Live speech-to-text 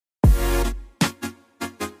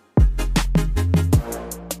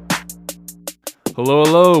Hello,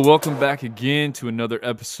 hello. Welcome back again to another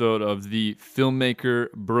episode of the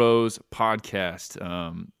Filmmaker Bros podcast.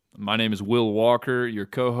 My name is Will Walker, your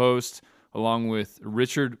co-host, along with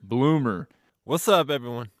Richard Bloomer. What's up,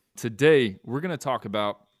 everyone? Today, we're going to talk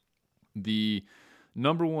about the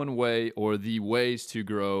number one way or the ways to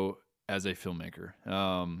grow as a filmmaker.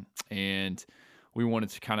 And we wanted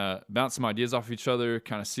to kind of bounce some ideas off each other,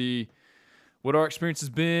 kind of see what our experience has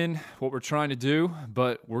been, what we're trying to do,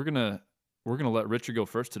 but we're going to let Richard go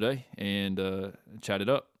first today and chat it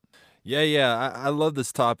up. Yeah. I love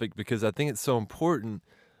this topic because I think it's so important,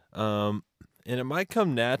 and it might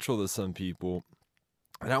come natural to some people.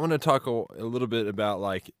 And I want to talk a little bit about,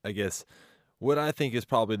 what I think is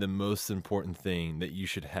probably the most important thing that you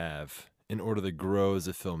should have in order to grow as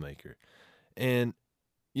a filmmaker. And,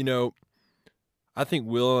 you know, I think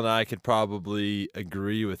Will and I could probably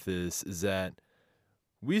agree with this, is that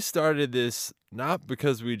we started this not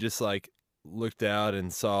because we just looked out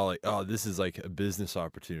and saw oh, this is like a business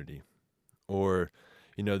opportunity, or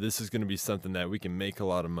this is going to be something that we can make a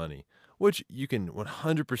lot of money, which you can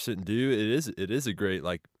 100% do. It is a great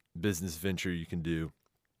business venture you can do.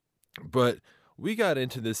 But we got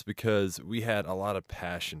into this because we had a lot of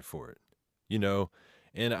passion for it,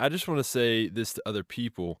 and I just want to say this to other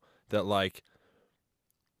people that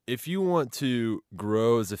if you want to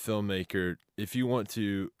grow as a filmmaker, if you want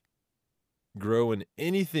to grow in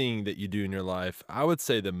anything that you do in your life, I would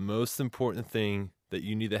say the most important thing that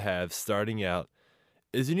you need to have starting out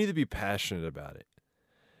is you need to be passionate about it.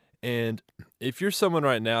 And if you're someone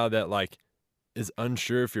right now that is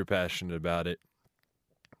unsure if you're passionate about it,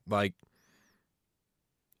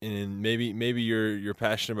 and maybe you're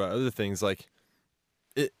passionate about other things,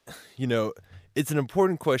 it it's an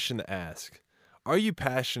important question to ask. Are you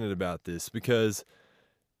passionate about this? Because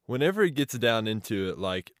whenever it gets down into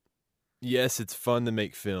it, yes, it's fun to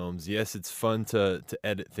make films. Yes, it's fun to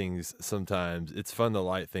edit things sometimes. It's fun to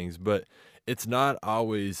light things, but it's not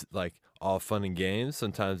always all fun and games.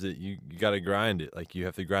 Sometimes you got to grind it. You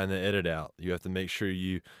have to grind the edit out. You have to make sure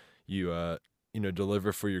you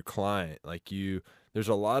deliver for your client. There's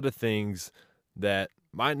a lot of things that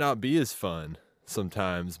might not be as fun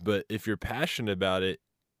sometimes, but if you're passionate about it,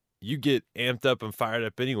 you get amped up and fired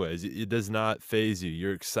up anyways. It does not faze you.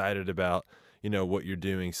 You're excited about what you're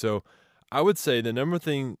doing. So I would say the number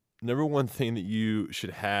one thing that you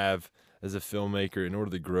should have as a filmmaker in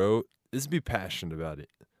order to grow is be passionate about it.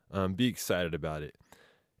 Be excited about it.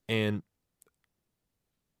 And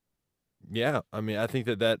yeah, I mean, I think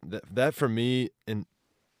that for me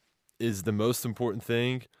is the most important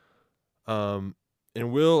thing. And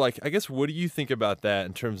Will, I guess, what do you think about that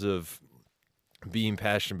in terms of being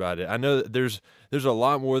passionate about it? I know that there's a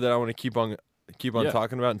lot more that I want to keep on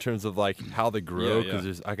talking about in terms of how they grow,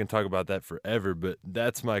 because I can talk about that forever, but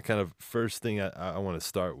that's my kind of first thing I want to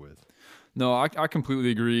start with. No, I completely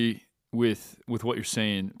agree with what you're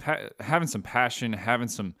saying. Having some passion, having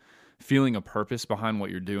some feeling of purpose behind what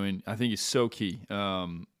you're doing, I think is so key.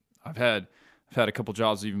 I've had a couple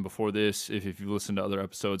jobs even before this. If you listen to other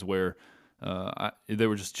episodes where they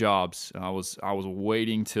were just jobs, I was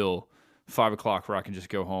waiting till 5 o'clock where I can just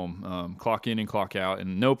go home, clock in and clock out,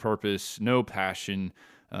 and no purpose, no passion.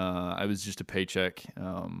 I was just a paycheck.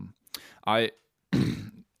 I,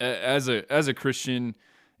 as a Christian,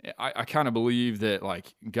 I kind of believe that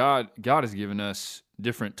God has given us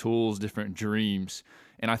different tools, different dreams,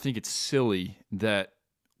 and I think it's silly that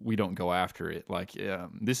we don't go after it.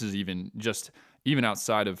 This is even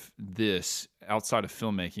outside of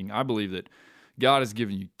filmmaking. I believe that God has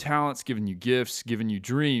given you talents, given you gifts, given you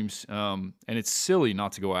dreams, and it's silly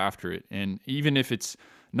not to go after it. And even if it's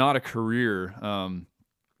not a career,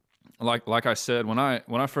 like I said, when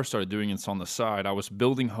I first started doing this on the side, I was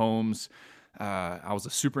building homes. I was a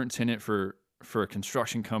superintendent for a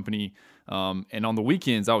construction company, and on the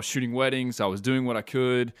weekends I was shooting weddings. I was doing what I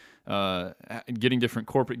could, getting different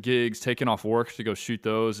corporate gigs, taking off work to go shoot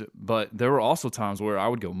those. But there were also times where I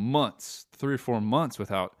would go months, 3 or 4 months,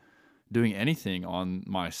 without doing anything on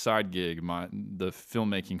my side gig, the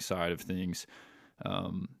filmmaking side of things.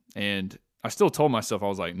 And I still told myself, I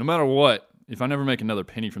was like, no matter what, if I never make another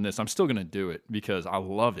penny from this, I'm still going to do it because I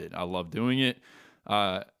love it. I love doing it.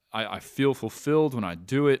 I feel fulfilled when I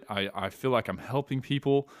do it. I feel like I'm helping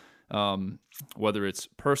people, whether it's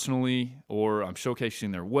personally or I'm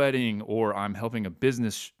showcasing their wedding or I'm helping a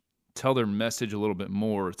business tell their message a little bit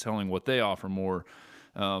more, telling what they offer more.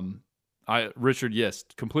 Richard, yes,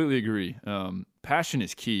 completely agree. Passion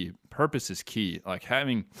is key. Purpose is key.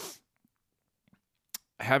 Having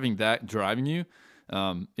that driving you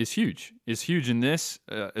is huge. It's huge in this,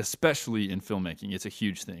 especially in filmmaking. It's a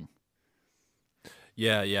huge thing.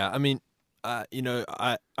 Yeah. I mean, I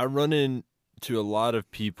run into a lot of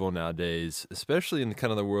people nowadays, especially in the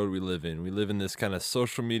kind of the world we live in. We live in this kind of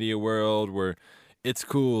social media world where it's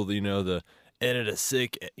cool, to edit a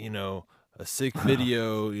sick video, A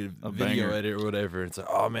video banger. edit or whatever. It's like,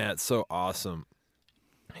 oh man, it's so awesome.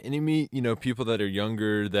 And you meet, people that are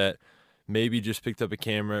younger that maybe just picked up a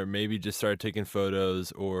camera, maybe just started taking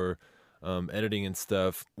photos or editing and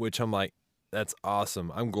stuff, which I'm like, that's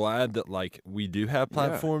awesome. I'm glad that like we do have Yeah.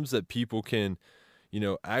 platforms that people can,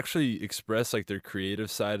 actually express like their creative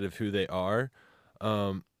side of who they are.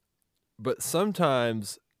 Um, but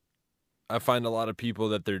sometimes I find a lot of people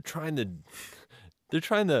that they're trying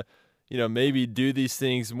to, maybe do these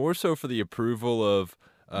things more so for the approval of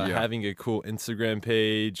Yeah. having a cool Instagram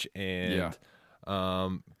page Yeah.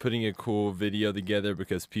 and putting a cool video together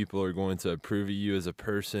because people are going to approve of you as a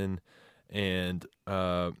person. And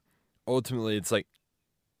ultimately, it's like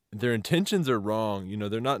their intentions are wrong.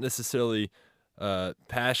 They're not necessarily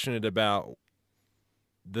passionate about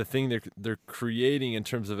the thing they're creating in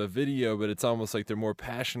terms of a video, but it's almost like they're more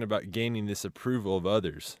passionate about gaining this approval of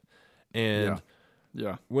others. Yeah. And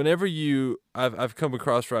Yeah. whenever I've come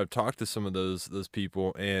across where I've talked to some of those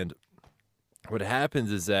people, and what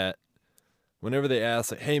happens is that whenever they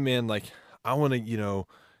ask like, hey man, like I want to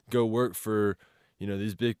go work for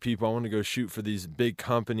these big people, I want to go shoot for these big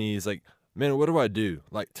companies, like man, what do I do?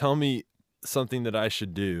 Like tell me something that I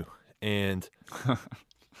should do. And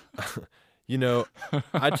you know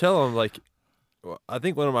I tell them like, I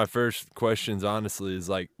think one of my first questions honestly is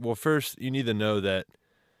like, well, first you need to know that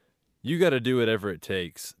you got to do whatever it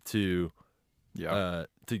takes Yeah.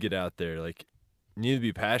 to get out there. Like, you need to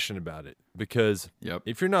be passionate about it, because Yep.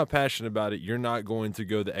 if you're not passionate about it, you're not going to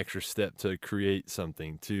go the extra step to create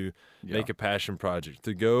something, to Yeah. make a passion project,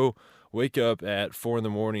 to go wake up at 4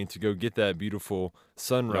 a.m. to go get that beautiful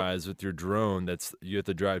sunrise with your drone that's you have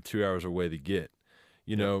to drive 2 hours away to get.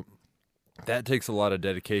 You Yep. know, that takes a lot of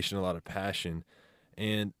dedication, a lot of passion.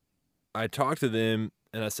 And I talk to them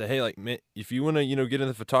and I say, hey, like, man, if you want to, get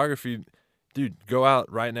into photography, dude, go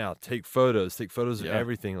out right now, take photos of Yeah.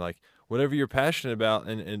 everything, like whatever you're passionate about.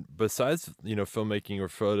 And besides, filmmaking or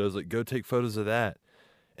photos, like go take photos of that.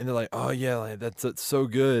 And they're like, oh yeah, like that's so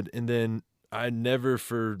good. And then I never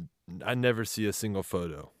see a single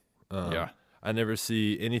photo. Yeah. I never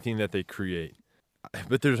see anything that they create.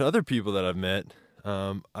 But there's other people that I've met.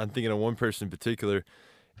 I'm thinking of one person in particular,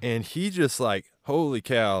 and he just like, holy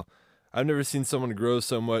cow, I've never seen someone grow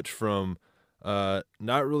so much from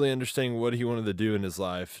not really understanding what he wanted to do in his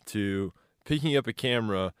life to picking up a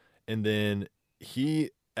camera, and then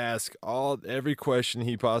he asks every question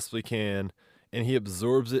he possibly can, and he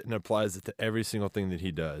absorbs it and applies it to every single thing that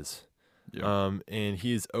he does. Yeah. And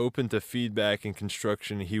he's open to feedback and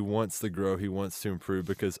construction. He wants to grow. He wants to improve,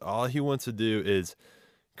 because all he wants to do is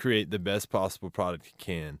create the best possible product he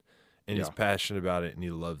can. And he's Yeah. passionate about it and he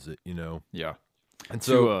loves it, Yeah. And To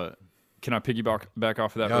so, can I piggyback back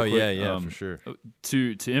off of that? oh real quick? yeah, for sure.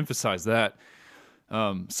 To emphasize that,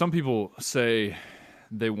 some people say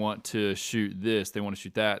they want to shoot this, they want to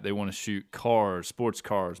shoot that, they want to shoot cars, sports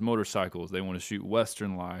cars, motorcycles, they want to shoot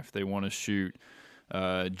Western life, they want to shoot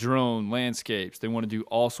drone landscapes, they want to do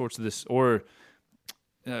all sorts of this, or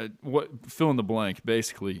what, fill in the blank,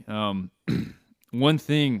 basically. One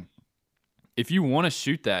thing, if you want to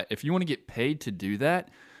shoot that, if you want to get paid to do that,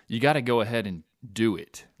 you got to go ahead and do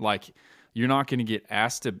it. Like, you're not going to get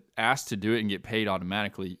asked to do it and get paid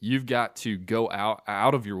automatically. You've got to go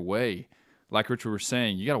out of your way. Like Richard was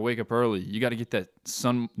saying, you got to wake up early. You got to get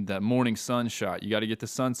that morning sun shot. You got to get the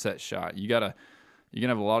sunset shot. You're going to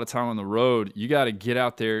have a lot of time on the road. You got to get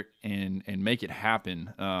out there and make it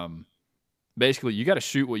happen. Basically, you got to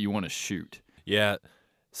shoot what you want to shoot. Yeah.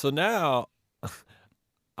 So now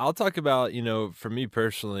I'll talk about, for me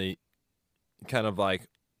personally, kind of like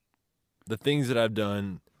the things that I've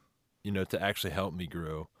done, to actually help me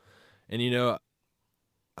grow. And,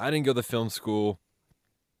 I didn't go to film school.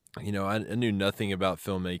 I knew nothing about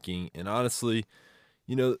filmmaking. And honestly,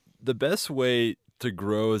 the best way to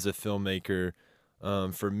grow as a filmmaker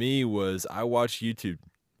for me was I watched YouTube.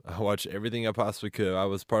 I watched everything I possibly could. I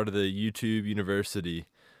was part of the YouTube University.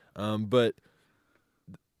 But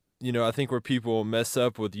I think where people mess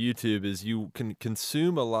up with YouTube is you can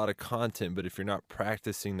consume a lot of content, but if you're not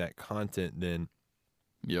practicing that content, then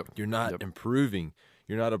Yep. you're not Yep. improving.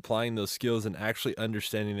 You're not applying those skills and actually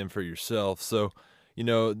understanding them for yourself. So,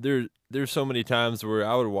 there's so many times where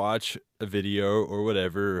I would watch a video or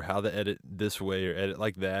whatever, or how to edit this way or edit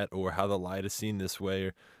like that, or how to light a scene this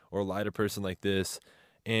way, or light a person like this.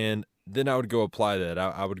 And then I would go apply that.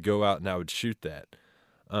 I would go out and I would shoot that.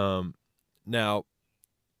 Now,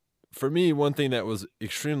 for me, one thing that was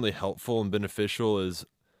extremely helpful and beneficial is,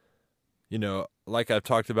 like I've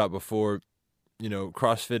talked about before,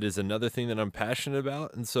 CrossFit is another thing that I'm passionate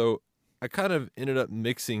about. And so I kind of ended up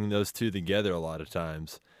mixing those two together a lot of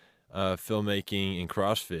times, filmmaking and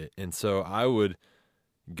CrossFit. And so I would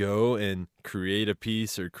go and create a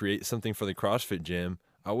piece or create something for the CrossFit gym.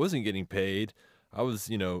 I wasn't getting paid. I was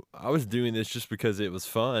doing this just because it was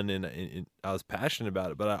fun and I was passionate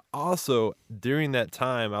about it. But I also, during that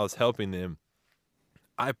time I was helping them,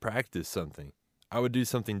 I practiced something. I would do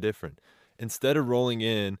something different. Instead of rolling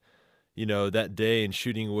in, that day and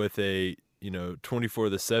shooting with a,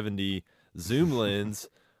 24-70 zoom lens,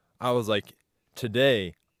 I was like,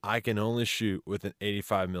 today I can only shoot with an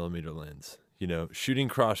 85 millimeter lens, shooting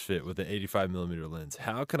CrossFit with an 85 millimeter lens.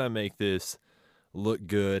 How can I make this look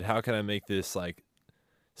good? How can I make this like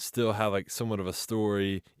still have like somewhat of a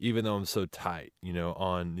story, even though I'm so tight,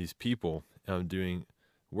 on these people doing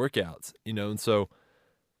workouts, and so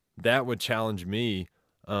that would challenge me,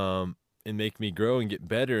 and make me grow and get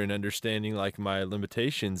better and understanding like my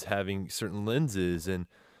limitations, having certain lenses, and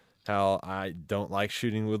how I don't like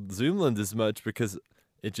shooting with zoom lenses much because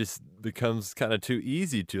it just becomes kind of too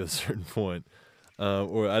easy to a certain point,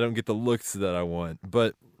 or I don't get the looks that I want.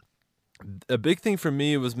 But a big thing for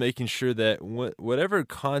me was making sure that whatever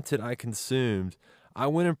content I consumed, I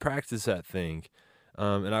went and practiced that thing,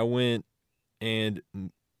 and I went and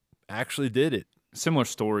actually did it. Similar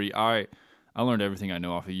story. I learned everything I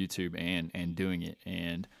know off of YouTube and doing it.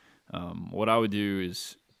 And what I would do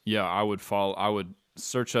is, I would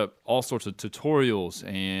search up all sorts of tutorials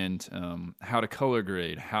and how to color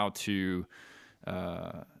grade, how to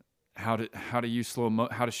use how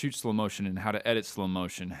to shoot slow motion and how to edit slow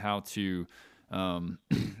motion, how to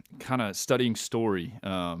kind of studying story.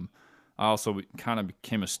 I also kind of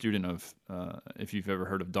became a student of, if you've ever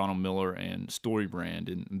heard of Donald Miller and StoryBrand,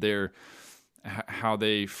 and how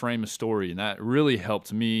they frame a story, and that really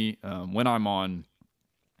helped me when I'm on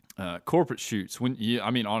corporate shoots.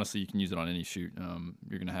 Honestly, you can use it on any shoot.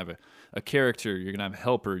 You're gonna have a character, you're gonna have a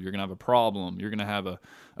helper, you're gonna have a problem, you're gonna have a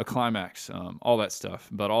climax, all that stuff.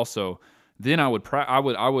 But also, then I would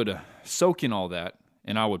soak in all that,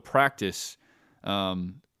 and I would practice.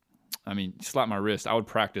 Slap my wrist. I would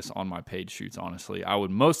practice on my paid shoots. Honestly, I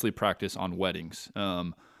would mostly practice on weddings.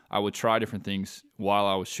 I would try different things while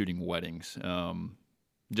I was shooting weddings,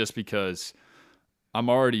 just because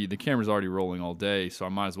the camera's already rolling all day, so I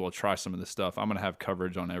might as well try some of this stuff. I'm gonna have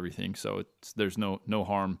coverage on everything, so there's no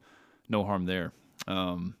harm there.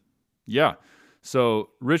 So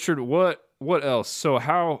Richard, what else? So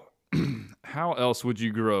how else would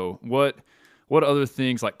you grow? What other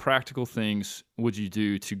things, like practical things, would you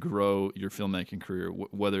do to grow your filmmaking career?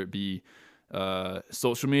 Whether it be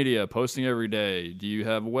social media, posting every day. Do you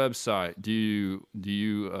have a website?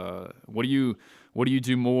 What do you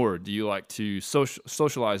do more? Do you like to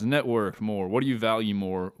socialize, network more? What do you value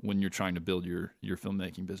more when you're trying to build your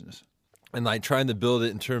filmmaking business? And like trying to build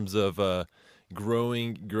it in terms of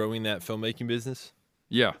growing that filmmaking business?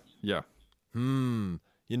 Yeah. One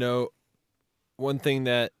thing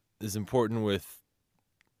that is important with,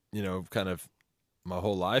 kind of my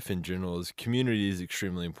whole life in general is community is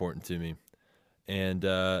extremely important to me. And,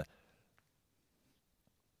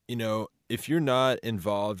 if you're not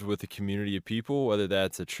involved with a community of people, whether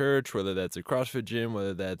that's a church, whether that's a CrossFit gym,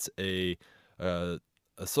 whether that's a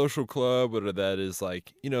social club, whether that is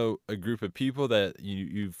like, a group of people that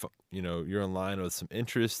you're in line with some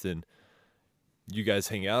interest and you guys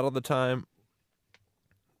hang out all the time.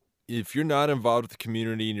 If you're not involved with the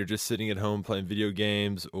community and you're just sitting at home playing video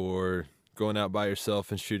games or going out by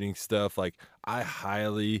yourself and shooting stuff, like I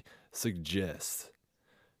highly suggest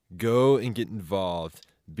go and get involved,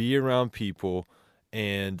 be around people,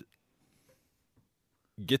 and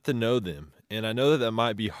get to know them. And I know that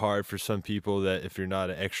might be hard for some people, that if you're not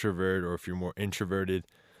an extrovert or if you're more introverted,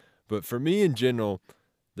 but for me in general,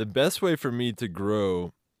 the best way for me to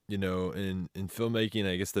grow, in filmmaking,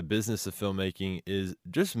 I guess the business of filmmaking, is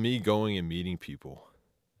just me going and meeting people.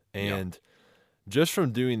 And just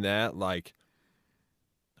from doing that, like,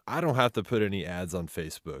 I don't have to put any ads on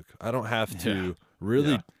Facebook. I don't have to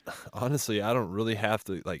honestly, I don't really have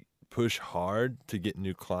to like push hard to get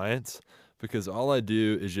new clients, because all I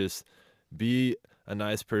do is just be a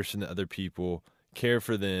nice person to other people, care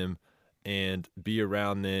for them, and be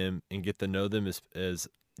around them and get to know them as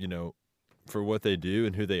for what they do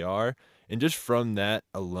and who they are. And just from that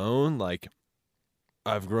alone, like,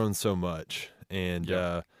 I've grown so much. And,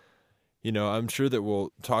 I'm sure that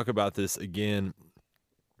we'll talk about this again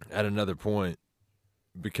at another point,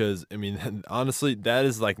 because honestly, that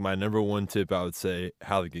is like my number one tip. I would say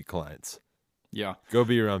how to get clients. Yeah. Go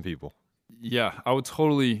be around people. Yeah, I would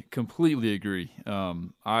totally, completely agree.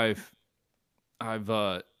 I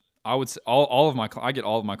would say all of my, I get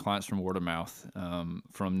all of my clients from word of mouth,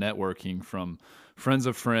 from networking, from friends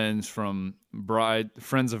of friends, from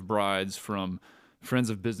friends of brides, from friends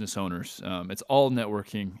of business owners. It's all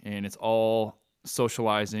networking and it's all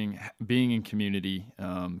socializing, being in community,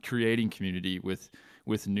 creating community with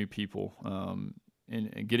new people,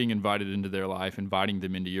 and getting invited into their life, inviting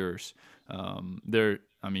them into yours. I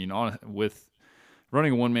mean, with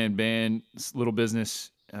running a one man band, little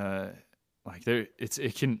business, like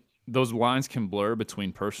it can, those lines can blur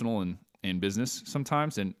between personal and business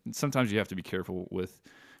sometimes, and sometimes you have to be careful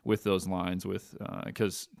with those lines,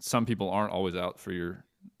 because some people aren't always out for your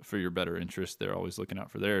better interest. They're always looking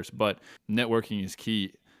out for theirs. But networking is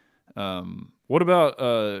key. What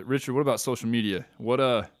about Richard? What about social media?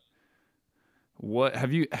 What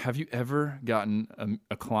have you ever gotten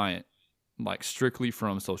a client like strictly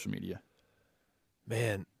from social media?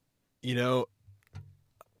 Man, you know,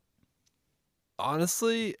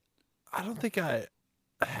 honestly, I don't think I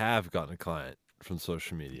have gotten a client from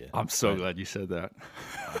social media. I'm so glad you said that.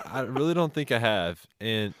 I really don't think I have.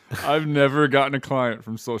 And I've never gotten a client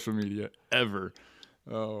from social media ever.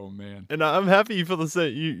 Oh man. and I'm happy you feel the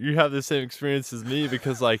same. You have the same experience as me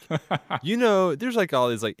because, like, there's like all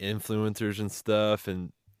these like influencers and stuff,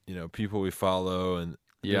 and people we follow, and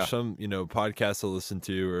Yeah. there's some podcasts I listen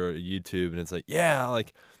to or YouTube, and it's like, yeah,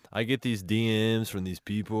 like I get these DMs from these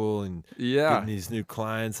people and Yeah. getting these new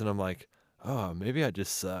clients, and I'm like, oh, maybe I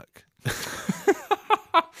just suck.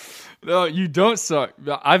 No, you don't suck.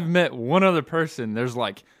 I've met one other person. There's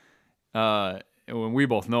like, when we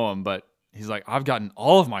both know him, but he's like, I've gotten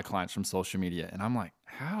all of my clients from social media, and I'm like,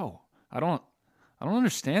 how? I don't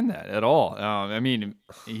understand that at all. I mean,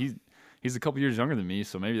 he's a couple years younger than me,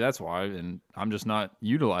 so maybe that's why, and I'm just not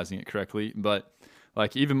utilizing it correctly. But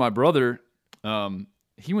like even my brother,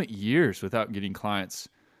 he went years without getting clients,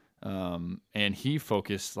 and he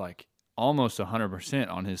focused like almost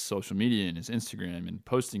 100% on his social media and his Instagram and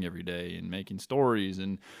posting every day and making stories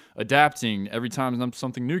and adapting every time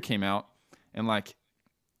something new came out. And like,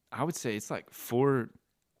 I would say it's like four-ish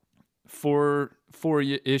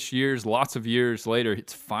years, lots of years later,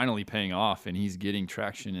 it's finally paying off and he's getting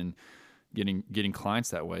traction and getting clients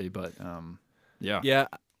that way. But, Yeah,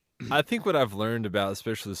 I think what I've learned about,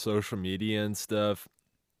 especially social media and stuff,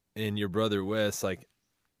 and your brother Wes, like,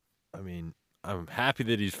 I mean, I'm happy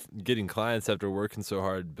that he's getting clients after working so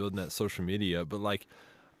hard building that social media. But like,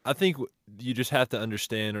 I think you just have to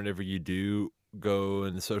understand whenever you do go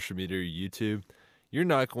into social media or YouTube, you're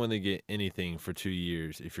not going to get anything for 2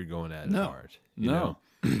 years if you're going at it hard. No.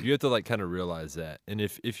 You have to like kind of realize that. And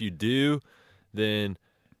if you do, then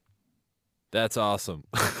that's awesome.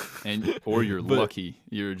 Or you're lucky.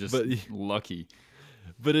 You're just lucky.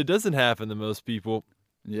 But it doesn't happen to most people.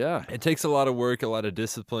 Yeah. It takes a lot of work, a lot of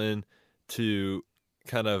discipline to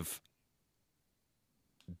kind of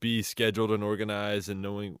be scheduled and organized and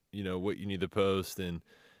knowing, what you need to post and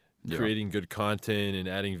creating good content and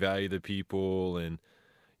adding value to people. And,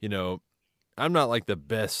 I'm not like the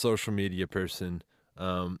best social media person.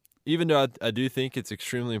 Even though I do think it's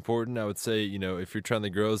extremely important, I would say, if you're trying to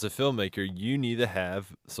grow as a filmmaker, you need to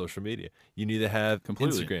have social media. You need to have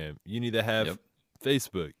Instagram. You need to have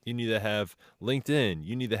Facebook. You need to have LinkedIn.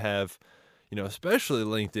 You need to have, especially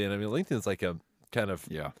LinkedIn. I mean, LinkedIn is like a kind of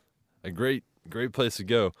a great place to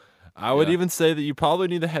go. I would even say that you probably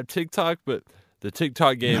need to have TikTok, but the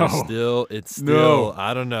TikTok game is still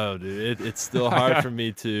I don't know, dude. It's still hard for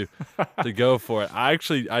me to go for it. I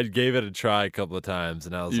gave it a try a couple of times,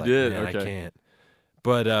 and I was man, I can't.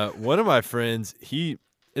 But one of my friends,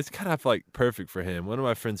 it's kind of like perfect for him. One of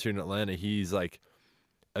my friends here in Atlanta, he's like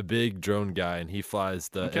a big drone guy, and he flies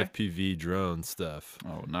the FPV drone stuff.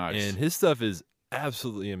 Oh, nice. And his stuff is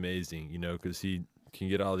absolutely amazing, because he can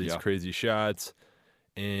get all these crazy shots.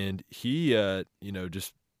 And he,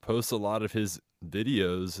 just posts a lot of his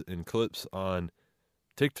videos and clips on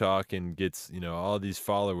TikTok and gets, all these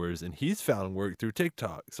followers. And he's found work through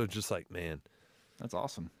TikTok. So just like, man. That's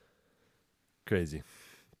awesome. Crazy.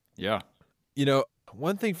 Yeah.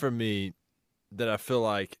 One thing for me that I feel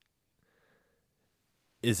like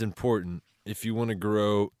is important if you want to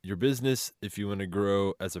grow your business, if you want to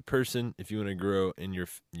grow as a person, if you want to grow in your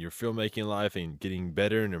filmmaking life and getting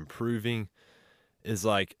better and improving, is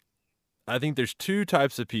like, I think there's two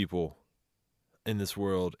types of people in this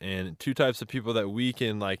world, and two types of people that we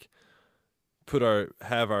can like put our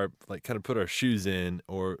shoes in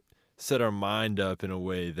or set our mind up in a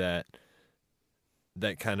way that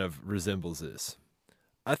kind of resembles this.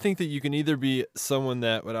 I think that you can either be someone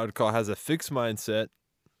that what I would call has a fixed mindset,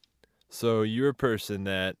 So you're a person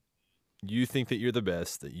that you think that you're the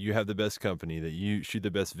best, that you have the best company, that you shoot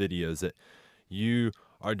the best videos, that you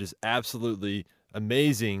are just absolutely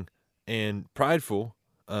amazing and prideful.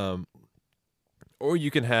 Or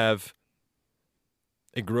you can have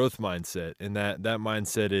a growth mindset, and that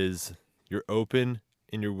mindset is you're open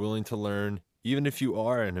and you're willing to learn, even if you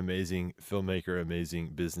are an amazing filmmaker, amazing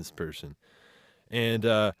business person. And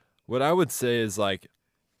what I would say is like,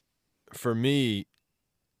 for me,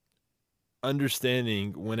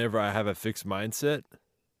 understanding whenever I have a fixed mindset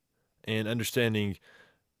and understanding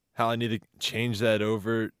how I need to change that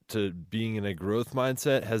over to being in a growth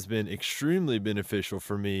mindset has been extremely beneficial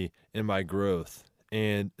for me in my growth.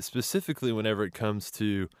 And specifically whenever it comes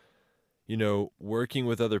to, working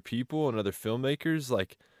with other people and other filmmakers,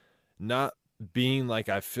 like not being like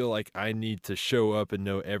I feel like I need to show up and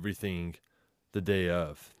know everything the day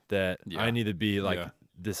of, that I Yeah. need to be like Yeah.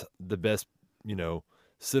 the best,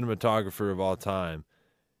 cinematographer of all time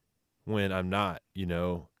when I'm not,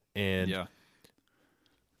 and Yeah.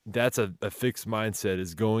 that's a fixed mindset,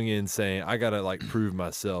 is going in saying I gotta like prove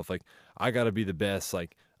myself, like I gotta be the best.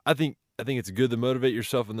 Like I think it's good to motivate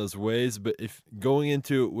yourself in those ways, but if going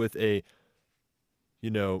into it with you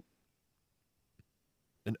know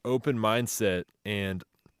an open mindset and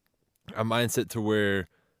a mindset to where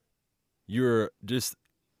you're just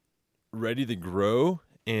ready to grow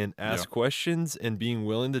and Yeah. ask questions and being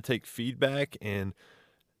willing to take feedback and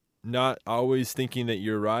not always thinking that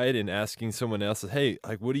you're right and asking someone else, hey,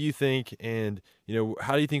 like, what do you think? And,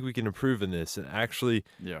 how do you think we can improve in this? And actually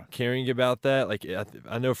Yeah. caring about that. Like,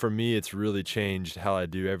 I know for me, it's really changed how I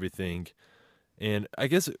do everything. And I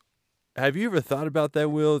guess, have you ever thought about that,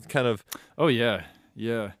 Will? Kind of, Oh yeah.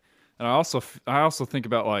 Yeah. And I also think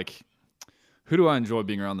about like, who do I enjoy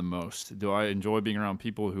being around the most? Do I enjoy being around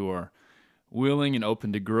people who are willing and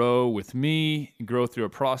open to grow with me, grow through a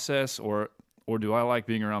process, or do I like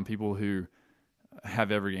being around people who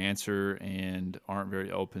have every answer and aren't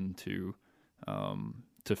very open to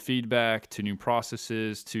feedback, to new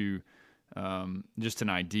processes, to just an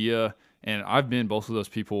idea? And I've been both of those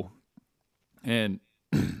people, and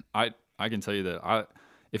I can tell you that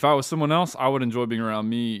if I was someone else, I would enjoy being around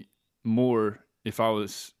me more if I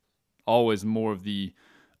was always more of the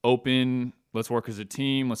open, let's work as a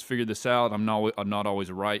team, let's figure this out. I'm not always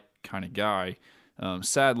right kind of guy.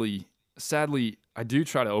 Sadly, I do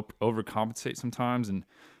try to overcompensate sometimes and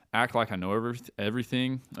act like I know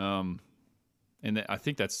everything. And I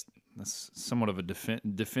think that's somewhat of a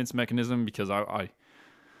defense mechanism, because I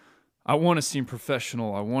want to seem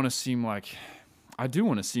professional. I want to seem like I do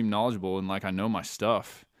want to seem knowledgeable and like I know my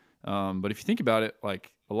stuff. But if you think about it,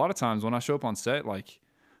 like a lot of times when I show up on set, like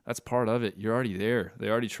that's part of it. You're already there. They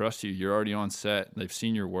already trust you. You're already on set. They've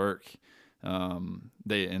seen your work.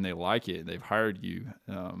 They like it. They've hired you.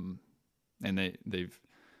 And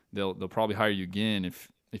they'll probably hire you again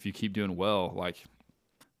if you keep doing well. Like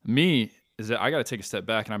me, is that I got to take a step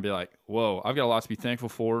back and I'd be like, whoa, I've got a lot to be thankful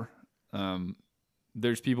for.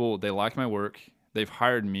 There's people, they like my work. They've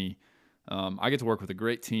hired me. I get to work with a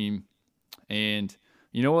great team, and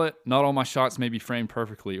you know what? Not all my shots may be framed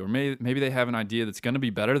perfectly, or maybe they have an idea that's going to be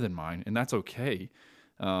better than mine, and that's okay.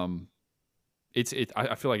 I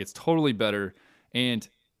feel like it's totally better, and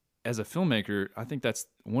as a filmmaker, I think that's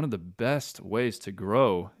one of the best ways to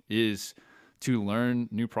grow is to learn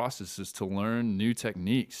new processes, to learn new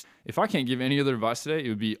techniques. If I can't give any other advice today, it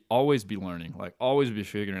would be always be learning, like always be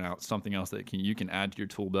figuring out something else that you can add to your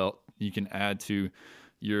tool belt. You can add to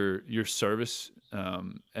your service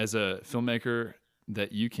as a filmmaker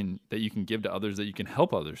that you can give to others, that you can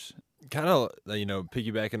help others. kind of,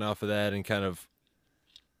 piggybacking off of that, and kind of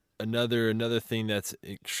another thing that's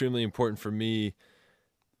extremely important for me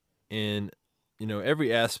in,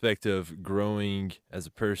 every aspect of growing as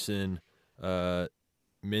a person,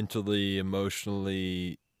 mentally,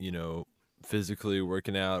 emotionally, physically,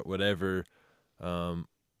 working out, whatever,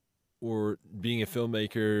 or being a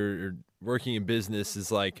filmmaker or working in business,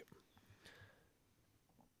 is like,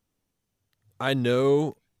 I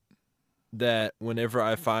know that whenever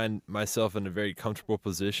I find myself in a very comfortable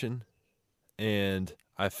position and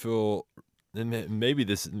I feel, and maybe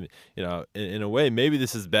this, in a way, maybe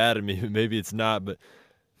this is bad of me, maybe it's not, but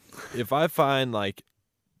if I find like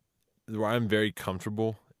where I'm very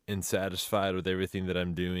comfortable and satisfied with everything that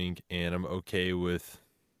I'm doing and I'm okay with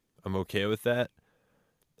that,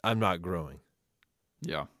 I'm not growing.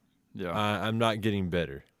 Yeah. Yeah. I'm not getting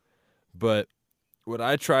better. But what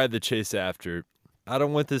I try to chase after, I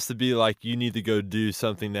don't want this to be like you need to go do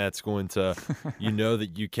something that's going to, that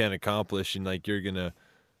you can't accomplish, and like you're going to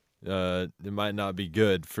it might not be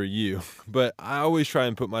good for you. But I always try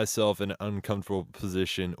and put myself in an uncomfortable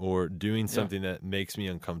position or doing Yeah. something that makes me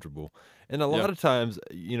uncomfortable. And a Yeah. lot of times,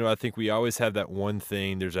 I think we always have that one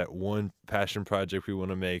thing. There's that one passion project we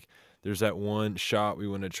want to make. There's that one shot we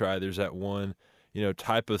want to try. There's that one,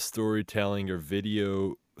 type of storytelling or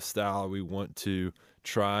video style we want to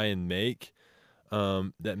try and make,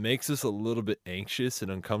 that makes us a little bit anxious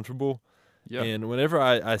and uncomfortable. Yeah. And whenever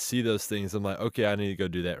I see those things, I'm like, okay, I need to go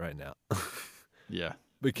do that right now. Yeah. Yeah.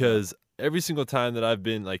 Because every single time that I've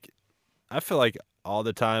been like, I feel like all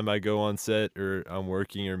the time I go on set or I'm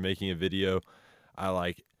working or making a video, I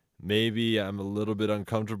like, maybe I'm a little bit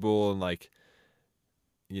uncomfortable and like,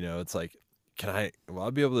 it's like, will I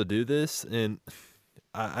be able to do this? And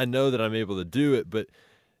I know that I'm able to do it, but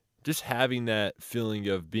just having that feeling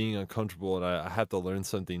of being uncomfortable and I have to learn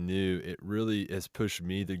something new, it really has pushed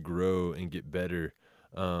me to grow and get better,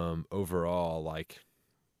 overall, like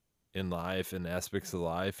in life and aspects of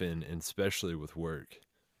life and especially with work.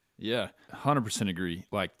 Yeah. 100% agree.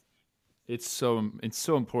 Like it's so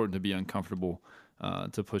important to be uncomfortable,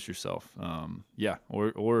 to push yourself. Yeah.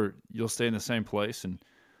 Or you'll stay in the same place and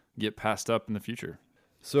get passed up in the future.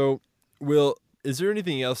 So, Will, is there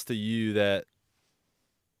anything else to you that,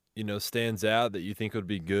 stands out that you think would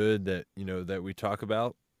be good that, that we talk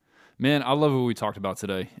about? Man, I love what we talked about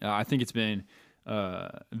today. I think it's been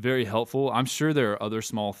very helpful. I'm sure there are other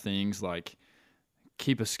small things like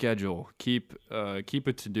keep a schedule, keep a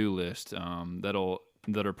to-do list, that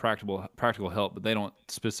are practical help, but they don't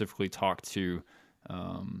specifically talk to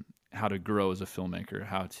how to grow as a filmmaker,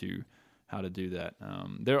 how to do that.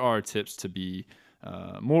 There are tips to be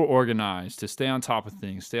more organized, to stay on top of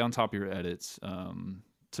things, stay on top of your edits,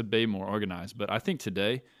 to be more organized. But I think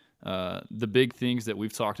today, the big things that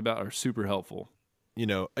we've talked about are super helpful.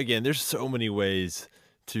 Again, there's so many ways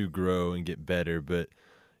to grow and get better, but,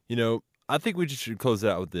 I think we just should close it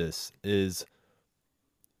out with this is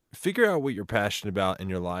figure out what you're passionate about in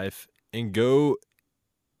your life and go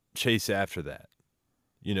chase after that.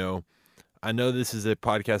 I know this is a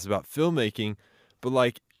podcast about filmmaking, but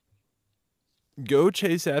like go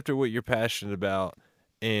chase after what you're passionate about.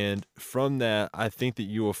 And from that, I think that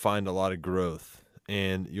you will find a lot of growth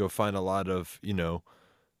and you'll find a lot of,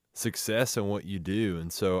 success in what you do.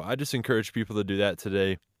 And so I just encourage people to do that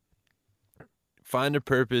today. Find a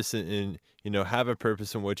purpose and have a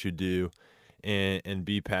purpose in what you do and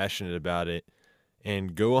be passionate about it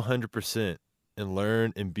and go 100% and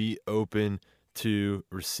learn and be open to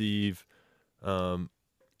receive from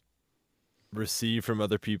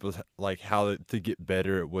other people, like how to get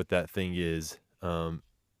better at what that thing is, and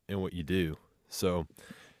what you do. So,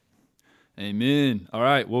 Amen. All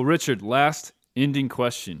right. Well, Richard, last ending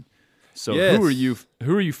question. So yes. Who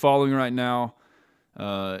are you following right now?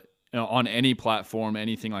 On any platform,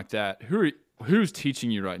 anything like that? Who's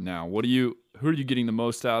teaching you right now? Who are you getting the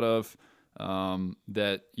most out of,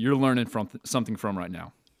 that you're learning from something from right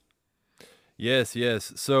now? Yes.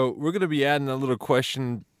 So we're going to be adding a little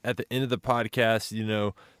question at the end of the podcast,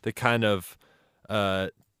 to kind of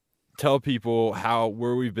tell people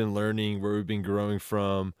where we've been learning, where we've been growing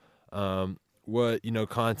from, what,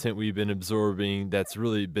 content we've been absorbing that's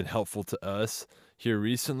really been helpful to us here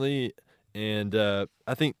recently. And I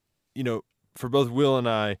think, for both Will and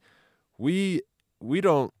I, we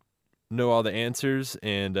don't know all the answers,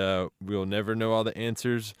 and we'll never know all the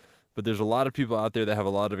answers. But there's a lot of people out there that have a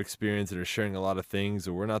lot of experience and are sharing a lot of things.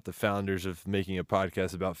 And we're not the founders of making a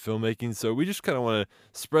podcast about filmmaking, so we just kind of want to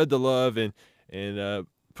spread the love and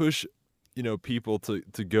push, people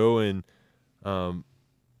to go and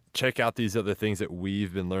check out these other things that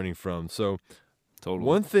we've been learning from. So, Totally.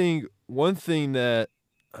 One thing that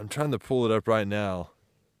I'm trying to pull it up right now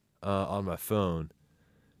on my phone,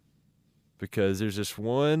 because there's this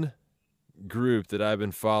one group that I've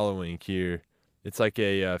been following here. It's like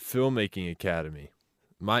a filmmaking academy.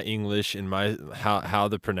 My English and my how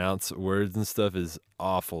to pronounce words and stuff is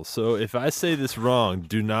awful. So if I say this wrong,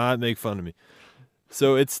 do not make fun of me.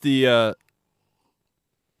 So it's the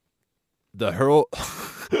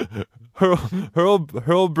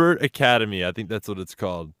Hurlburt Academy. I think that's what it's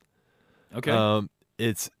called. Okay.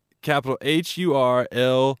 It's capital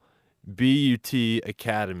HURLBUT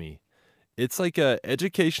Academy. It's like a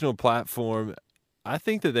educational platform. I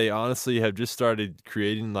think that they honestly have just started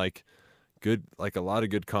creating a lot of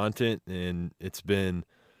good content, and it's been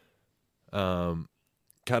kind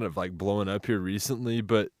of like blowing up here recently.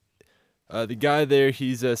 But the guy there,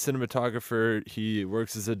 he's a cinematographer. He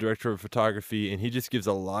works as a director of photography, and he just gives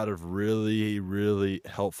a lot of really, really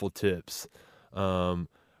helpful tips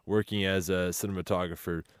working as a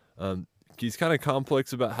cinematographer. He's kind of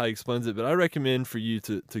complex about how he explains it, but I recommend for you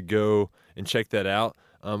to go and check that out.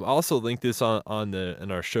 I'll also link this in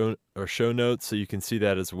our show notes so you can see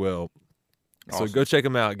that as well. Awesome. So go check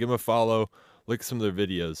them out, give them a follow, look at some of their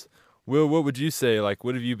videos. Will, what would you say? Like,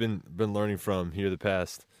 what have you been learning from here the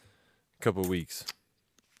past couple of weeks?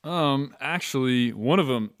 Actually, one of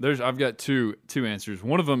them, I've got two answers.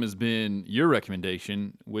 One of them has been your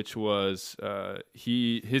recommendation, which was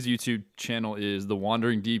his YouTube channel is The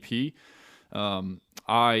Wandering DP.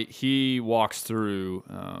 He walks through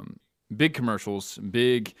big commercials,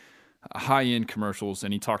 big high-end commercials,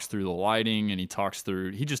 and he talks through the lighting, and he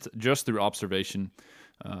just through observation,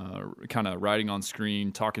 kind of writing on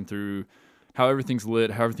screen, talking through how everything's lit,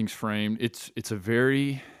 how everything's framed. It's a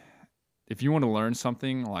very, if you want to learn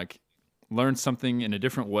something in a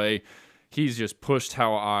different way, he's just pushed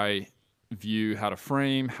how I view how to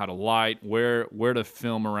frame, how to light, where to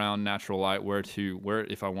film around natural light, where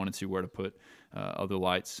if I wanted to, where to put other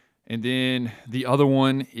lights. And then the other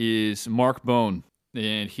one is Mark Bone,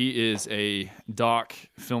 and he is a doc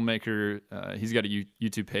filmmaker. He's got a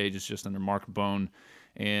YouTube page. It's just under Mark Bone,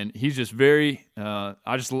 and he's just very. I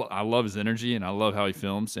love his energy, and I love how he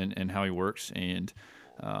films and how he works, and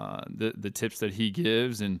the tips that he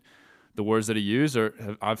gives and the words that he uses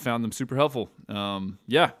I've found them super helpful.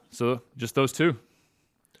 So just those two.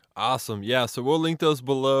 Awesome. Yeah, so we'll link those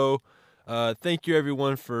below. Thank you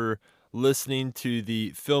everyone for listening to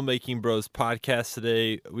the Filmmaking Bros podcast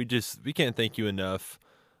today. We can't thank you enough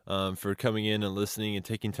for coming in and listening and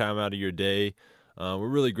taking time out of your day. We're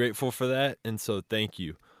really grateful for that, and so thank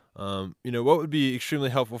you. What would be extremely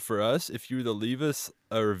helpful for us if you were to leave us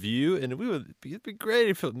a review, and it'd be great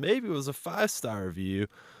if maybe it was a 5-star review.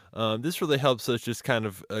 This really helps us just kind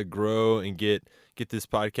of grow and get this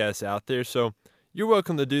podcast out there. So you're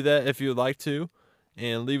welcome to do that if you would like to,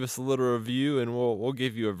 and leave us a little review, and we'll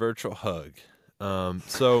give you a virtual hug.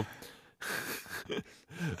 So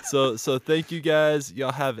thank you guys.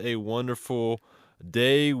 Y'all have a wonderful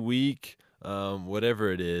day, week,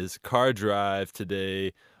 whatever it is, car drive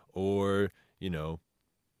today, or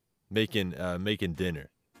making dinner.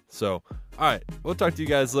 So all right, we'll talk to you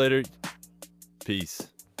guys later. Peace.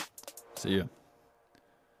 See ya.